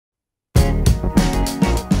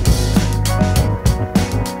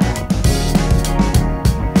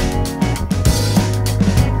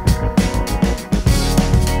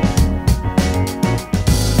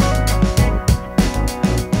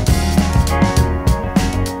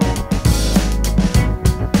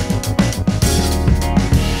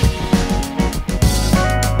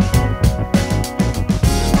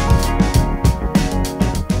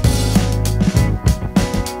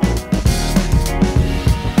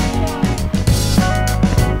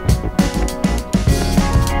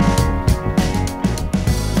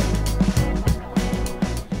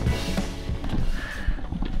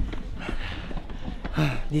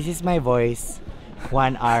is my voice.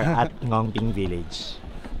 1 hour at Ngongping Village.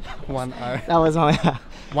 1 hour. That was my...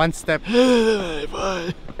 1 step.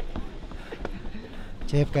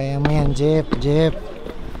 Jeff, kaya mo yan, Jeff. Jeff,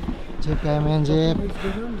 kaya mo yan, Jeff.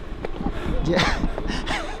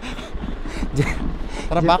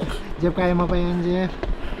 Tara, back. Jeff, kaya mo pa yan, Jeff.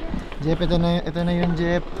 Jeff, ito na yun,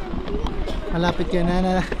 Jeff. Malapit ka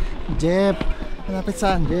na. Jeff. Malapit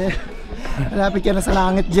saan? Jeff. Malapit ka na sa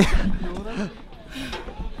langit, Jeff.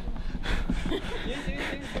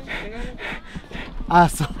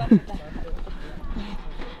 Aso.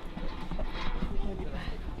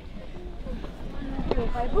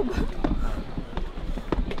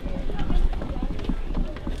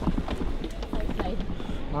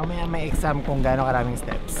 Mamaya may exam kung gaano karaming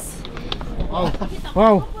steps. Wow.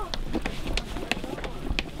 Wow.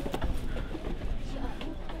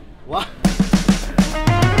 Wow.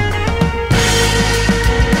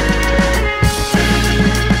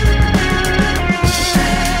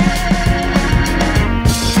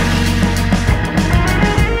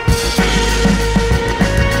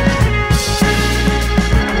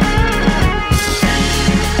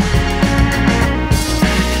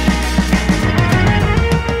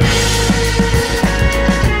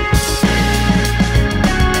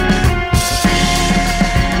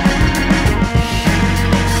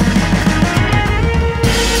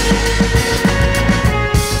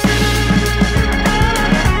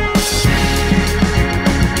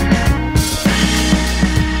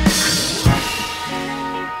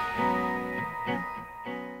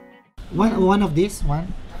 One of this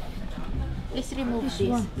one. Let's remove this.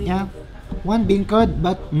 Yeah. One bean curd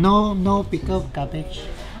but no pickled cabbage.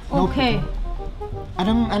 No Okay.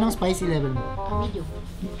 pickle. Anong spicy level?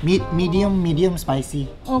 Medium. Medium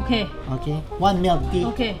spicy. Okay. Okay. One milk tea.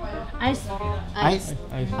 Okay. Ice.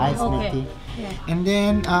 Milk Okay. tea. Yeah. And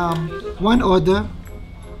then one order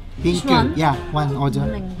bean This curd. one? Yeah, one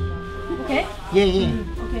order. Okay. Yeah.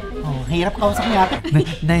 Okay. Oh, hirap kausap niya ata.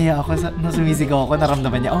 Naiya ako nung sumisigaw ako,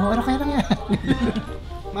 naramdaman niya. Oh, ano kaya lang yan?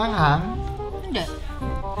 Manghang? Hindi.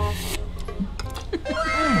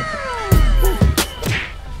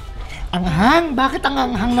 Anghang? Bakit ang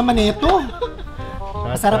anghang naman ito?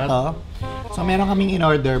 Masarap to. So meron kaming in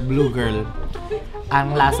order, Blue Girl.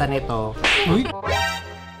 Ang lasa nito. Uy!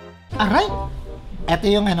 Aray! Ito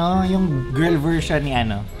yung yung girl version ni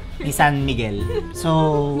ni San Miguel. So,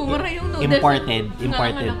 imported to.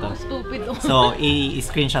 Stupid. So,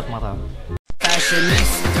 i-screenshot mo to.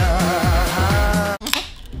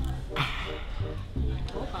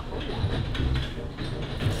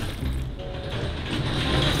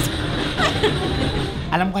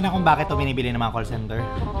 Alam ko na kung bakit ito binibili ng mga call center.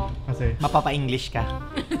 Kasi? Mapapa-English ka.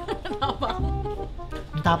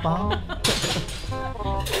 Tapang.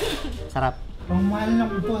 Sarap. Ang mahal lang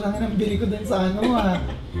ito. Ang nabili ko din sa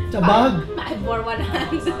sa bag. 5 for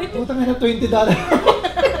 100. Putang na $20.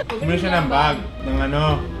 Bumili siya ng bag. Ng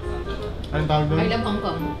anong tawag doon? I love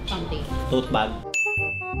Hongkong. Something. Tote bag.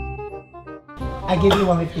 I give you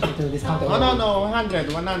 152 discount. No. 100.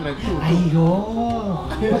 Ayo.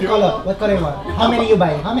 What color you want? How many you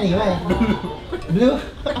buy? Blue?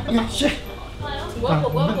 Yeah, sure.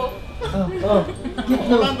 Guwapo. Oh. Get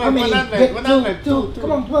blue. How many? Get two.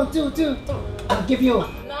 Come on, two. I'll give you.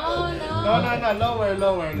 No.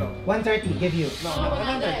 Lower. 130, give you. No,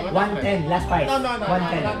 100. 110, last price. No.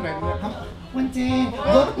 110.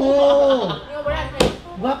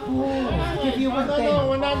 Guapo. Give you 110.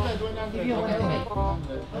 No, 100. Give you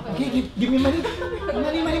 110. Okay, give me money.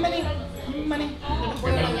 Money.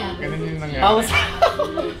 Ganun yung nangyari. Pause.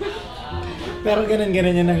 Pero ganun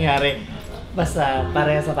yung nangyari. Basta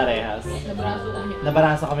parehas sa parehas.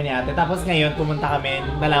 Nabaraso kami ni ate. Tapos ngayon pumunta kami,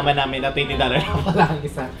 nalaman namin na $20 na pala ang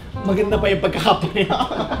isa. Maganda pa yung pagkakapay.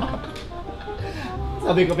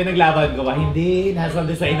 Sabi ko, pinaglaban ko ba? Hindi, nasa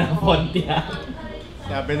design ng font yan.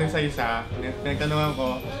 Sabi nung sa isa, pinagtanungan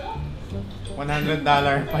ko, $100,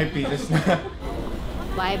 5 pieces na.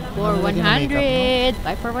 5 for 100.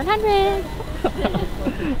 5 for 100.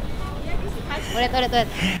 Ulit.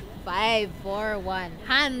 5 for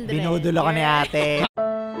 100. Binudol ako ni ate.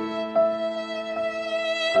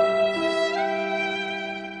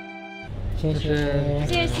 Cheers.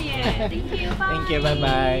 Thank you. Bye. Thank you,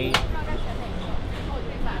 bye-bye.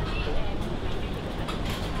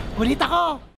 Ulit ako!